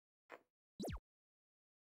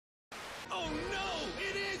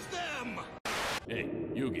Hey,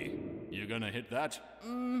 Yugi, you gonna hit that?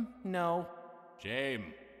 No.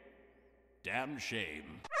 Shame. Damn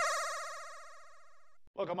shame.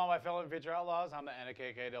 Welcome all my fellow Future Outlaws. I'm the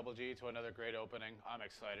NKKGG to another great opening. I'm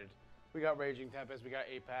excited. We got Raging Tempest, we got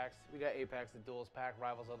Apex. We got Apex, the Duelist pack,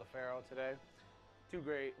 Rivals of the Pharaoh today. Two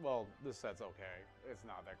great, well, this set's okay. It's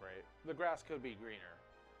not that great. The grass could be greener.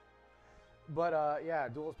 But yeah,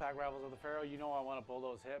 Duelist pack, Rivals of the Pharaoh. You know I want to pull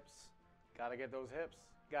those hips. Gotta get those hips.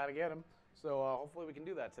 Gotta get them. So hopefully we can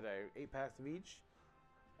do that today. 8 packs of each.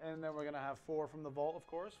 And then we're gonna have 4 from the vault, of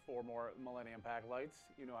course. 4 more Millennium Pack lights.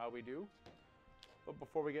 You know how we do. But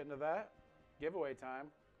before we get into that, giveaway time.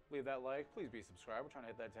 Leave that like. Please be subscribed. We're trying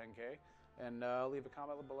to hit that 10K. And leave a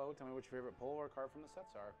comment below. Tell me what your favorite pull or card from the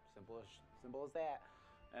sets are. Simple as that.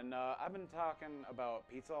 And I've been talking about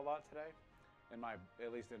pizza a lot today,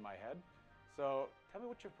 at least in my head. So tell me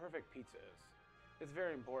what your perfect pizza is. It's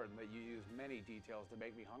very important that you use many details to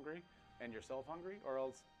make me hungry and yourself hungry, or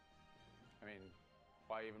else, I mean,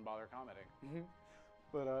 why even bother commenting?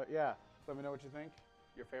 But yeah, let me know what you think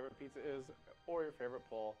your favorite pizza is or your favorite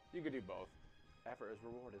pull. You could do both. Effort is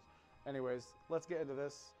rewarded. Anyways, let's get into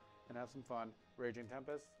this and have some fun. Raging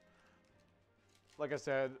Tempest. Like I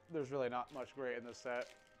said, there's really not much great in this set.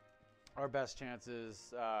 Our best chance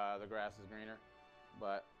is the grass is greener,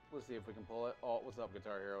 but let's see if we can pull it. Oh, what's up,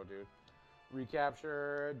 Guitar Hero, dude?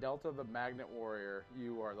 Recapture Delta the Magnet Warrior.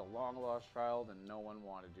 You are the long lost child and no one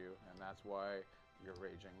wanted you, and that's why you're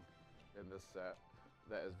raging in this set.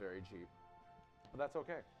 That is very cheap, but that's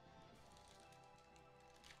okay.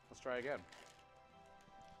 Let's try again.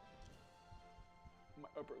 My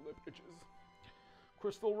upper lip itches.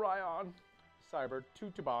 Crystal Ryan, Cyber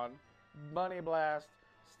Tutubon, Bunny Blast,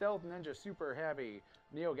 Stealth Ninja Super Heavy,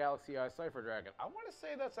 Neo Galaxy Eye Cypher Dragon. I want to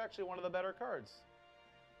say that's actually one of the better cards.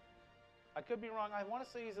 I could be wrong. I want to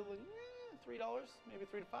say he's at like $3, maybe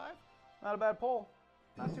 3 to 5. Not a bad pull.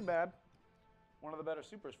 Not too bad. One of the better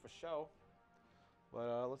supers for show.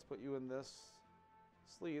 But let's put you in this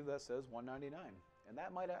sleeve that says $199, and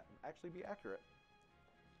that might actually be accurate.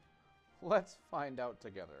 Let's find out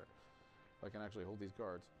together if I can actually hold these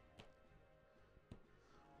cards.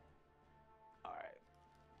 All right,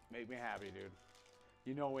 make me happy, dude.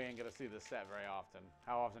 You know we ain't gonna see this set very often.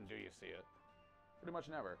 How often do you see it? Pretty much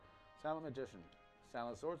never. Silent Magician,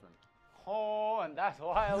 Silent Swordsman. Oh, and that's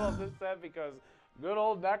why I love this set, because good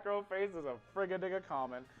old Necro Face is a friggin'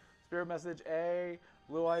 common. Spirit Message A,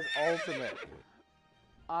 Blue Eyes Ultimate.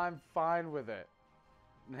 I'm fine with it.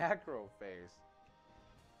 Necro Face.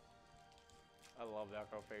 I love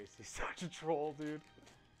Necro Face. He's such a troll, dude.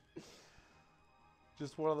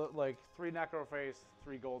 Just one of the, like, 3 Necro Face,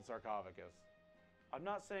 3 gold Sarcophagus. I'm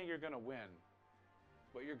not saying you're gonna win,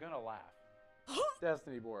 but you're gonna laugh.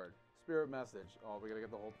 Destiny Board, Spirit Message. Oh, we gotta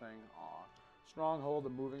get the whole thing. Aw. Stronghold, a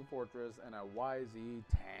Moving Fortress, and a YZ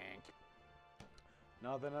Tank.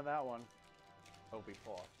 Nothing in that one. Hope we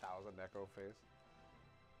pull 1,000 Necro Face.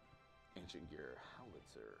 Ancient Gear,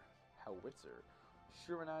 Howitzer.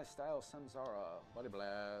 Shiranai Style Samsara, Body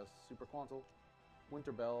Blast, Super Quantal,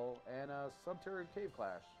 Winter Bell, and a Subterror Cave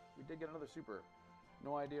Clash. We did get another super.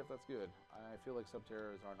 No idea if that's good. I feel like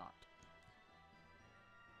Subterrors are not.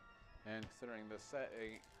 And considering this set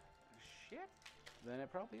ain't shit, then it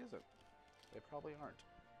probably isn't. They probably aren't.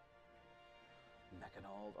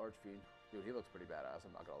 Mechanald Archfiend. Dude, he looks pretty badass,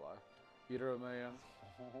 I'm not gonna lie. Eater of Millions.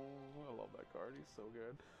 Oh, I love that card. He's so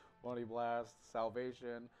good. Body Blast,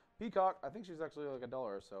 Salvation, Peacock. I think she's actually like $1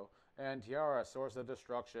 or so. And Tiara, Source of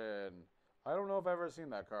Destruction. I don't know if I've ever seen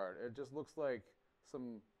that card. It just looks like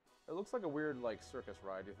it looks like a weird like circus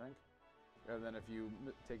ride, you think? And then if you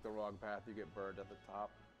take the wrong path, you get burned at the top.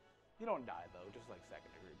 You don't die though, just like 2nd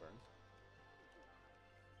degree burns.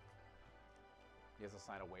 He has to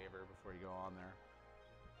sign a waiver before you go on there.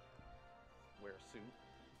 Wear a suit.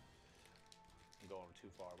 I'm going too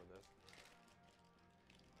far with this.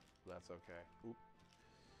 That's okay. Oop.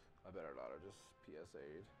 I better not have just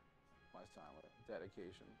PSA'd. My silent.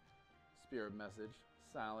 Dedication. Spirit Message.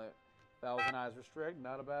 Silent. Thousand Eyes Restrict.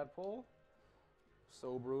 Not a bad pull.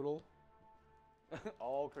 So brutal.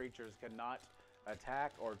 All creatures cannot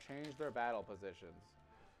attack or change their battle positions.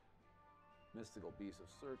 Mystical Beast of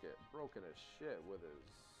Circuit. Broken as shit with his...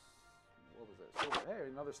 What was it? Silver.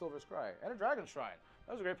 Hey, another Silver Scry. And a Dragon Shrine.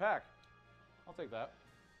 That was a great pack. I'll take that.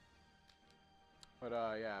 But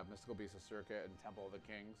yeah, Mystical Beast of Circuit and Temple of the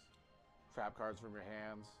Kings. Trap cards from your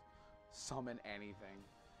hands. Summon anything.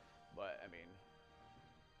 But, I mean,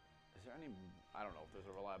 is there any... I don't know if there's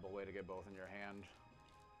a reliable way to get both in your hand.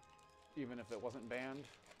 Even if it wasn't banned.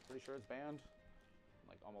 Pretty sure it's banned. I'm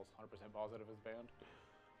like almost 100% positive it's banned.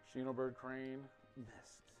 Xenobird Crane.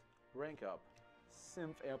 Mist. Rank up.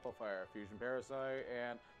 Synth Amplifier, Fusion Parasite,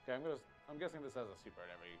 and okay, I'm guessing this has a super in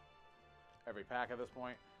every pack at this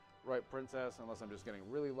point. Right, Princess, unless I'm just getting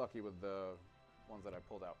really lucky with the ones that I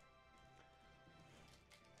pulled out.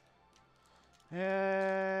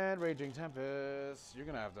 And Raging Tempest. You're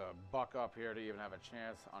gonna have to buck up here to even have a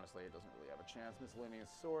chance. Honestly, it doesn't really have a chance. Miscellaneous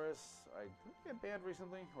Saurus. I did get banned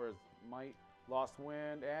recently, or Might, Lost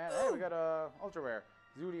Wind, and hey, we got a ultra rare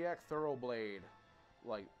Zodiac Thoroughblade.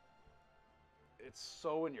 Like, it's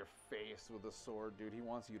so in your face with the sword, dude. He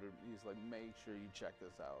wants you to. He's like, make sure you check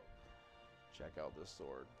this out. Check out this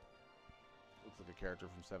sword. Looks like a character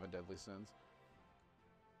from Seven Deadly Sins.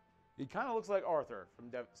 He kind of looks like Arthur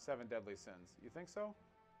from Seven Deadly Sins. You think so?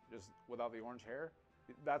 Just without the orange hair?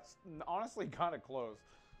 That's honestly kind of close.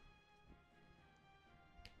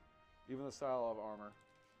 Even the style of armor.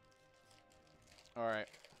 All right.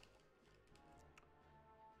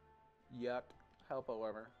 Yuck. Help,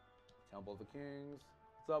 however. Temple of the Kings.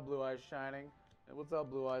 What's up, Blue Eyes Shining? And what's up,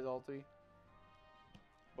 Blue Eyes Ulti?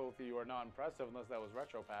 Both of you are not impressive unless that was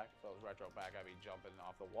Retro Pack. If that was Retro Pack, I'd be jumping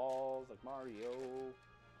off the walls like Mario.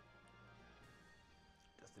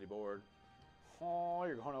 Destiny board. Oh,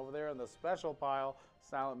 you're going over there in the special pile.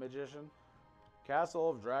 Silent Magician. Castle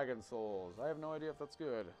of Dragon Souls. I have no idea if that's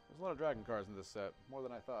good. There's a lot of dragon cards in this set. More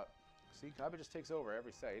than I thought. See, Kaiba just takes over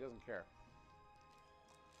every set. He doesn't care.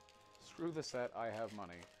 Screw the set. I have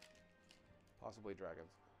money. Possibly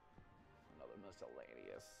dragons. Another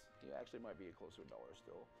miscellaneous. He actually might be close to $1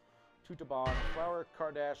 still. Tutabon, Flower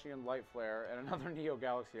Kardashian Light Flare, and another Neo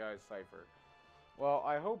Galaxy Eyes Cypher. Well,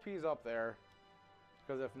 I hope he's up there.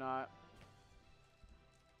 Because if not,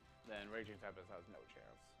 then Raging Tempest has no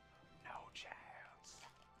chance. No chance.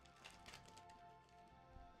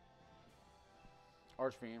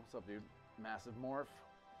 Archfiend, what's up, dude? Massive Morph.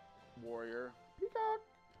 Warrior. Peacock.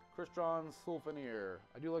 Crystron Sulfaneer.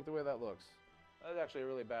 I do like the way that looks. That's actually a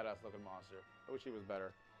really badass looking monster. I wish he was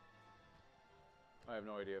better. I have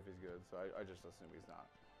no idea if he's good, so I just assume he's not.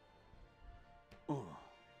 Ooh.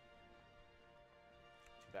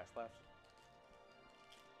 2 packs left.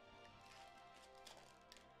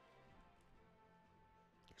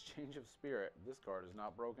 Exchange of Spirit. This card is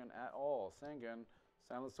not broken at all. Sangan,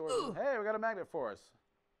 Silent Sword. Hey, we got a Magnet Force.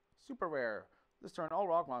 Super rare. This turn, all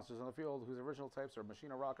rock monsters on the field whose original types are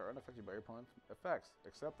Machine or Rock are unaffected by your opponent's effects,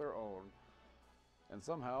 except their own. And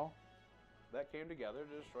somehow, that came together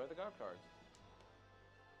to destroy the god cards.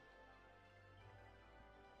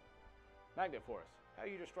 Magnet Force. How do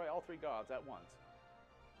you destroy all 3 gods at once?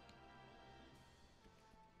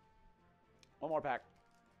 One more pack.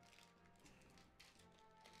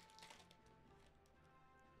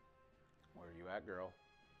 Where are you at, girl?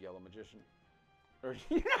 Yellow Magician. Or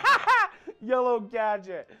Yellow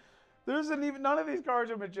Gadget. There isn't even, none of these cards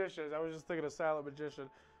are magicians. I was just thinking of Silent Magician.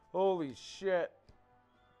 Holy shit.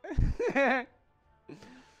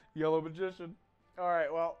 Yellow Magician.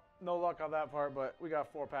 Alright, well, no luck on that part, but we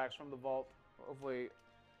got 4 packs from the vault. Hopefully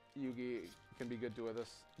Yugi can be good to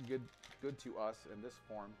us, good to us in this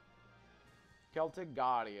form. Celtic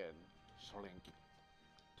Guardian. Shlink.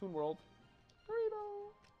 Toon World.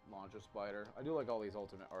 Rebo. Launcher Spider. I do like all these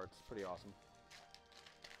alternate arts. Pretty awesome.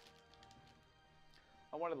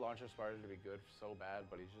 I wanted Launcher Spider to be good so bad,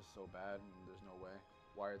 but he's just so bad, and there's no way.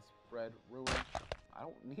 Widespread Ruin. I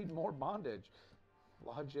don't need more bondage.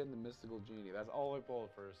 Lodge in the Mystical Genie. That's all I pulled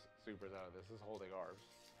for supers out of this. Is holding orbs.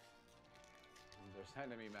 And they're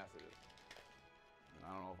sending me messages. And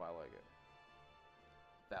I don't know if I like it.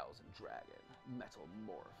 Thousand Dragon. Metal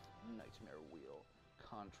Morph. Nightmare Wheel.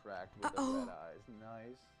 Contract with the Red Eyes.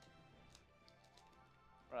 Nice.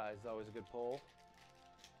 Red Eyes is always a good pull.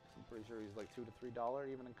 I'm pretty sure he's like $2 to $3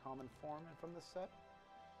 even in common form and from this set.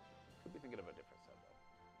 Could be thinking of a different set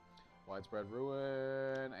though. Widespread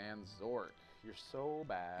Ruin and Zork. You're so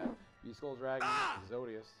bad. Beaskull Dragon,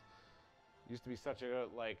 Zodius. Used to be such a,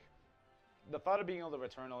 like, the thought of being able to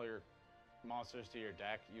return all your monsters to your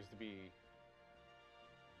deck used to be,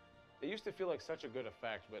 it used to feel like such a good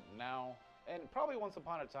effect, but now, and probably once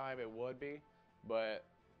upon a time it would be, but,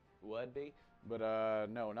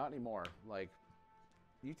 no, not anymore. Like,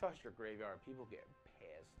 you touch your graveyard, people get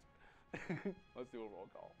pissed. Let's do a roll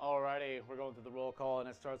call. Alrighty, we're going through the roll call, and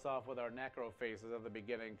it starts off with our Necro Faces at the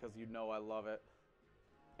beginning, because you know I love it.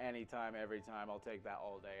 Anytime, every time, I'll take that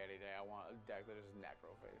all day, any day. I want a deck that is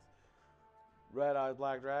Necro Face. Red Eyes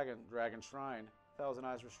Black Dragon, Dragon Shrine, Thousand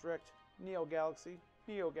Eyes Restrict, Neo Galaxy,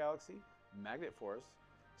 Magnet Force,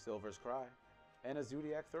 Silver's Cry, and a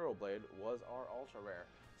Zodiac Thoroughblade was our ultra rare.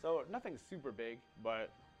 So nothing super big, but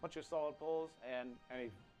a bunch of solid pulls, and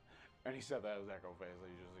he said that as Necro Face, so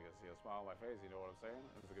you just gonna see a smile on my face, you know what I'm saying?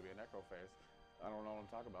 It's gonna be a Necro Face. I don't know what I'm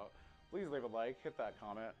talking about. Please leave a like, hit that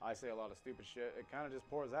comment. I say a lot of stupid shit. It kind of just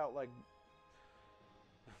pours out like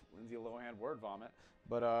Lindsay Lohan word vomit.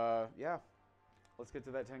 But yeah, let's get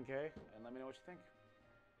to that 10K and let me know what you think.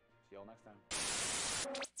 See y'all next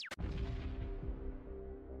time.